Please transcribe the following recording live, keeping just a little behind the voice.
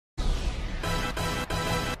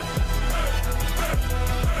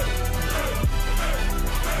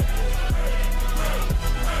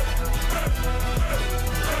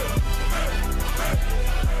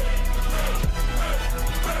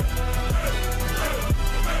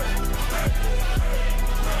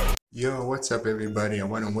Yo, what's up everybody? I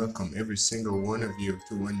want to welcome every single one of you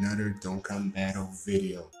to another Dokkan battle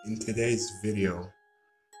video. In today's video,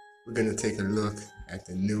 we're going to take a look at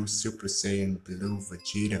the new Super Saiyan Blue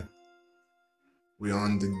Vegeta. We're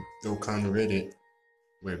on the Dokkan Reddit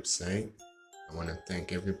website. I want to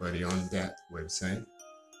thank everybody on that website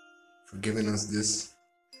for giving us this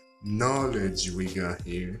knowledge we got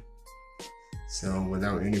here. So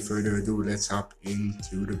without any further ado, let's hop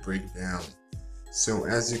into the breakdown. So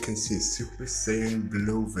as you can see, Super Saiyan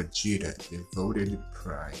Blue Vegeta, Devoted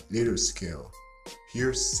Pride, Little Skill,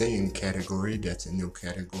 Pure Saiyan category, that's a new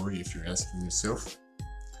category if you're asking yourself.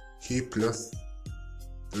 Ki plus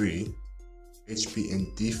 3, HP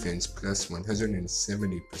and defense plus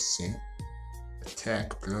 170%,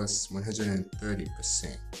 attack plus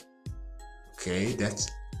 130%. Okay,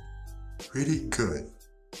 that's pretty good.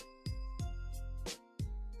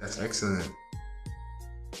 That's excellent.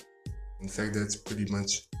 In fact, that's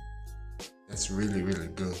really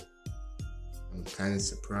good. I'm kind of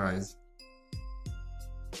surprised.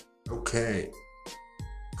 Okay.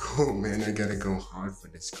 Cool, man. I gotta go hard for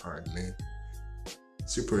this card, man.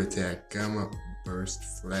 Super attack, Gamma Burst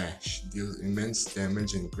Flash. Deals immense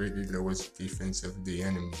damage and greatly lowers the defense of the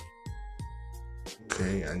enemy.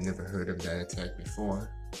 Okay, I never heard of that attack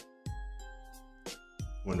before.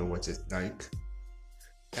 Wonder what's it like.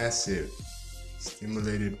 Passive.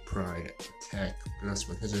 Stimulated Pride, attack plus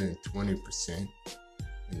 120%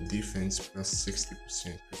 and defense plus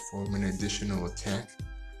 60%. Perform an additional attack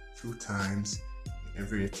 2 times and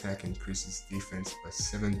every attack increases defense by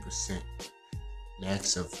 7%.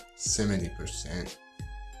 Max of 70%.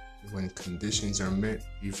 When conditions are met,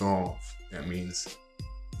 evolve. That means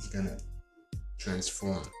it's gonna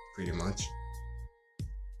transform pretty much.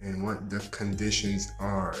 And what the conditions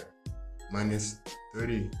are: minus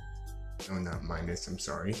 30. No, not minus, I'm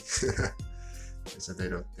sorry. There's a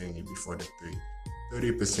little thingy before the 3.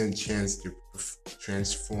 30% chance to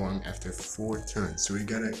transform after 4 turns. So it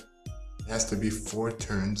has to be 4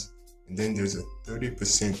 turns, and then there's a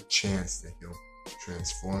 30% chance that he'll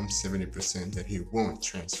transform, 70% that he won't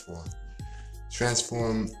transform.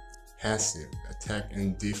 Transform passive, attack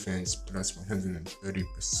and defense plus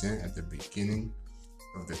 130% at the beginning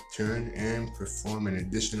of the turn and perform an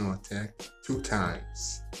additional attack 2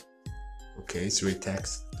 times. Okay, so he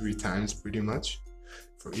attacks 3 times pretty much.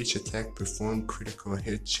 For each attack, perform critical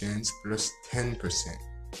hit chance plus 10%,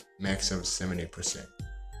 max of 70%.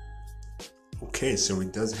 Okay, so he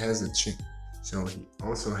has a chance. So he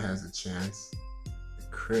also has a chance to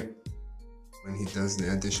crit when he does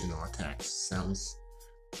the additional attacks. Sounds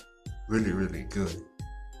really good.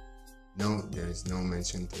 No, there is no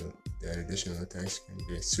mention to the additional attacks can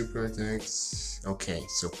be super attacks. Okay,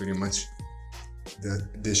 so pretty much the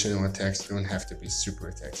additional attacks don't have to be super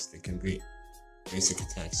attacks, they can be basic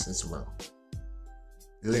attacks as well.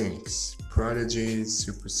 Links: Prodigies,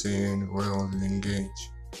 Super Saiyan, Royal Engage,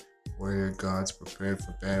 Warrior Gods prepared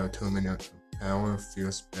for battle, Terminal Power,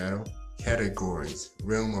 Fierce Battle. Categories: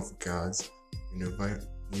 Realm of Gods,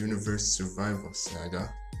 Universe Survival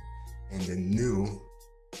Saga, and the new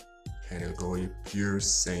category, Pure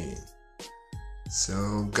Saiyan.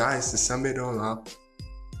 So guys, to sum it all up,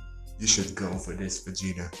 you should go for this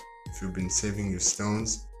Vegeta. If you've been saving your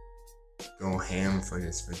stones, go ham for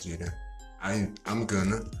this Vegeta. I'm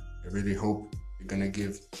gonna. I really hope you're gonna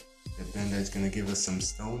give the Bandai's gonna give us some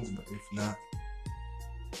stones, but if not,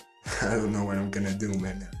 I don't know what I'm gonna do,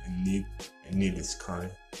 man. I need this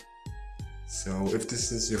card. So if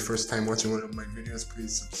this is your first time watching one of my videos,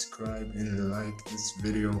 please subscribe and like this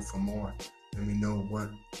video for more. Let me know what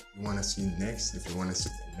you want to see next. If you want to see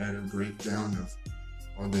another breakdown of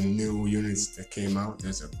all the new units that came out,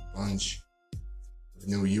 there's a bunch of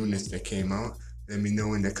new units that came out. Let me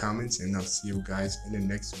know in the comments, and I'll see you guys in the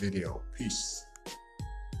next video. Peace.